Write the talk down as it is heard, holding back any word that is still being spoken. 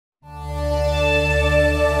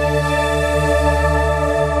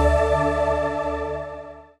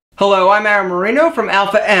Hello, I'm Marino from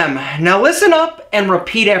Alpha M. Now listen up and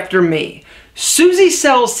repeat after me. Susie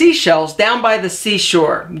sells seashells down by the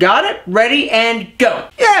seashore. Got it? Ready and go.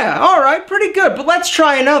 Yeah, alright, pretty good, but let's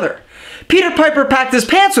try another. Peter Piper packed his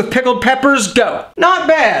pants with pickled peppers. Go. Not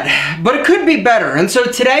bad, but it could be better. And so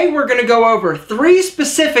today we're going to go over 3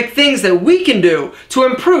 specific things that we can do to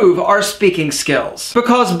improve our speaking skills.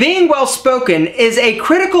 Because being well spoken is a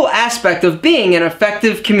critical aspect of being an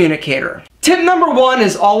effective communicator. Tip number 1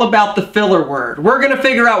 is all about the filler word. We're gonna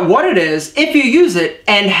figure out what it is, if you use it,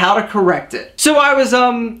 and how to correct it. So I was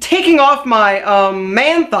taking off my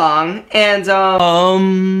man thong and I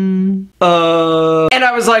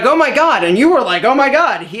was like, oh my god, and you were like, oh my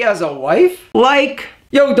god, he has a wife? Like,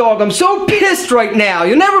 yo dog, I'm so pissed right now.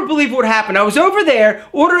 You'll never believe what happened. I was over there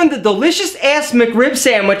ordering the delicious ass McRib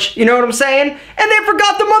sandwich, you know what I'm saying? And they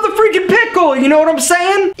forgot the mother freaking pickle, you know what I'm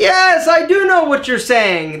saying? Yes, I do know what you're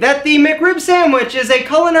saying. That the McRib sandwich is a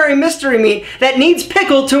culinary mystery meat that needs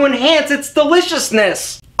pickle to enhance its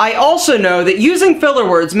deliciousness. I also know that using filler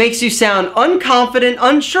words makes you sound unconfident,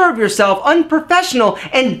 unsure of yourself, unprofessional,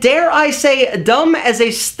 and dare I say, dumb as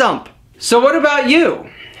a stump. So what about you?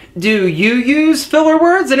 Do you use filler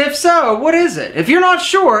words? And if so, what is it? If you're not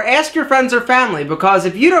sure, ask your friends or family, because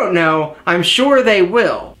if you don't know, I'm sure they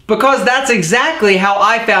will. Because that's exactly how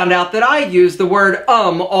I found out that I use the word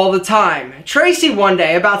all the time. Tracy one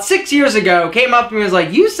day, about 6 years ago, came up to me and was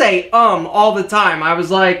like, you say all the time. I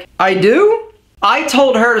was like, I do? I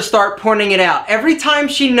told her to start pointing it out. Every time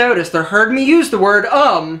she noticed or heard me use the word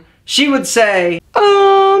she would say,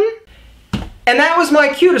 And that was my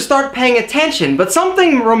cue to start paying attention, but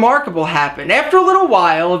something remarkable happened. After a little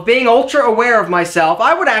while of being ultra aware of myself,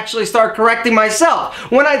 I would actually start correcting myself.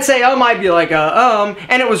 When I'd say I'd be like,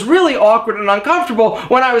 and it was really awkward and uncomfortable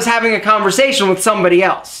when I was having a conversation with somebody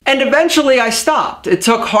else. And eventually I stopped. It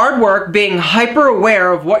took hard work being hyper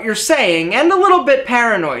aware of what you're saying and a little bit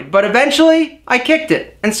paranoid, but eventually I kicked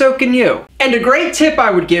it, and so can you. And a great tip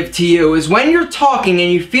I would give to you is when you're talking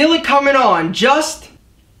and you feel it coming on, just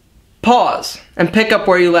pause and pick up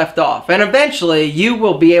where you left off, and eventually you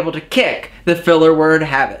will be able to kick the filler word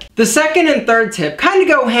habit. The second and third tip kind of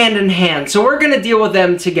go hand in hand, so we're going to deal with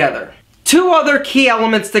them together. 2 other key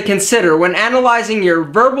elements to consider when analyzing your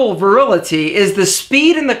verbal virility is the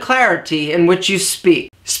speed and the clarity in which you speak.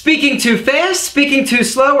 Speaking too fast, speaking too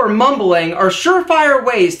slow, or mumbling are surefire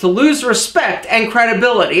ways to lose respect and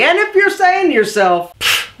credibility. And if you're saying to yourself,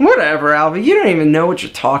 whatever Alva, you don't even know what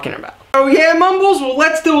you're talking about. Oh yeah, Mumbles? Well,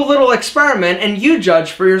 let's do a little experiment and you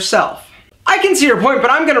judge for yourself. I can see your point,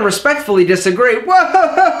 but I'm gonna respectfully disagree.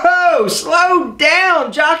 Whoa, slow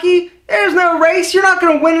down, jockey. There's no race, you're not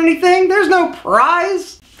gonna win anything, there's no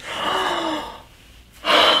prize.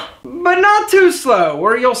 But not too slow,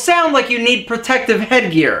 or you'll sound like you need protective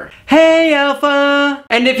headgear. Hey, Alpha!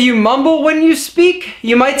 And if you mumble when you speak,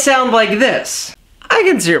 you might sound like this. I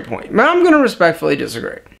can see your point, but I'm gonna respectfully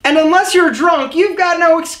disagree. And unless you're drunk, you've got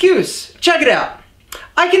no excuse. Check it out.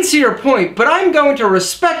 I can see your point, but I'm going to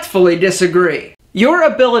respectfully disagree. Your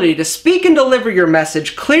ability to speak and deliver your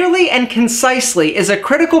message clearly and concisely is a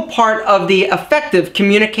critical part of the effective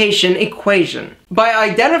communication equation. By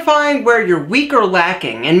identifying where you're weak or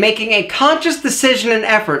lacking and making a conscious decision and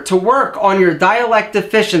effort to work on your dialect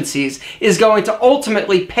deficiencies is going to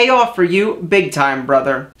ultimately pay off for you big time,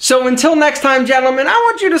 brother. So until next time, gentlemen, I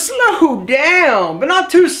want you to slow down, but not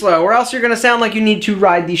too slow, or else you're going to sound like you need to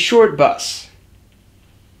ride the short bus.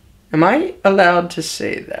 Am I allowed to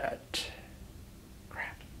say that?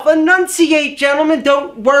 Enunciate, gentlemen.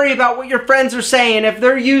 Don't worry about what your friends are saying. If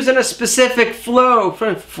they're using a specific flow?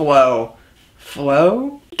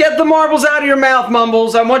 Get the marbles out of your mouth,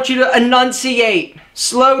 Mumbles. I want you to enunciate.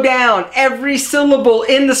 Slow down. Every syllable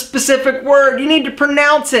in the specific word. You need to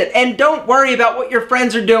pronounce it. And don't worry about what your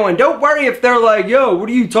friends are doing. Don't worry if they're like, yo, what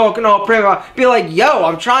are you talking all prima? Be like, yo,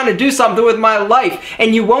 I'm trying to do something with my life.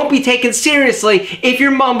 And you won't be taken seriously if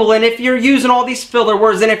you're mumbling, if you're using all these filler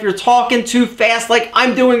words, and if you're talking too fast like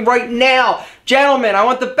I'm doing right now. Gentlemen, I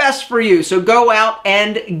want the best for you, so go out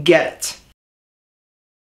and get it.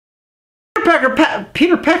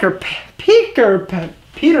 Peter Pecker.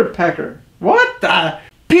 What the?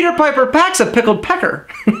 Peter Piper packs a pickled pecker.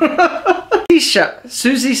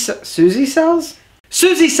 Susie sells?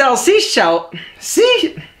 Susie sells seashell.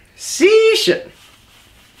 Seashell.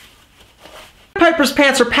 Piper's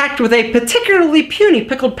pants are packed with a particularly puny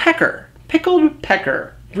pickled pecker. Pickled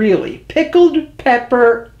pecker. Really. Pickled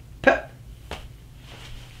pepper.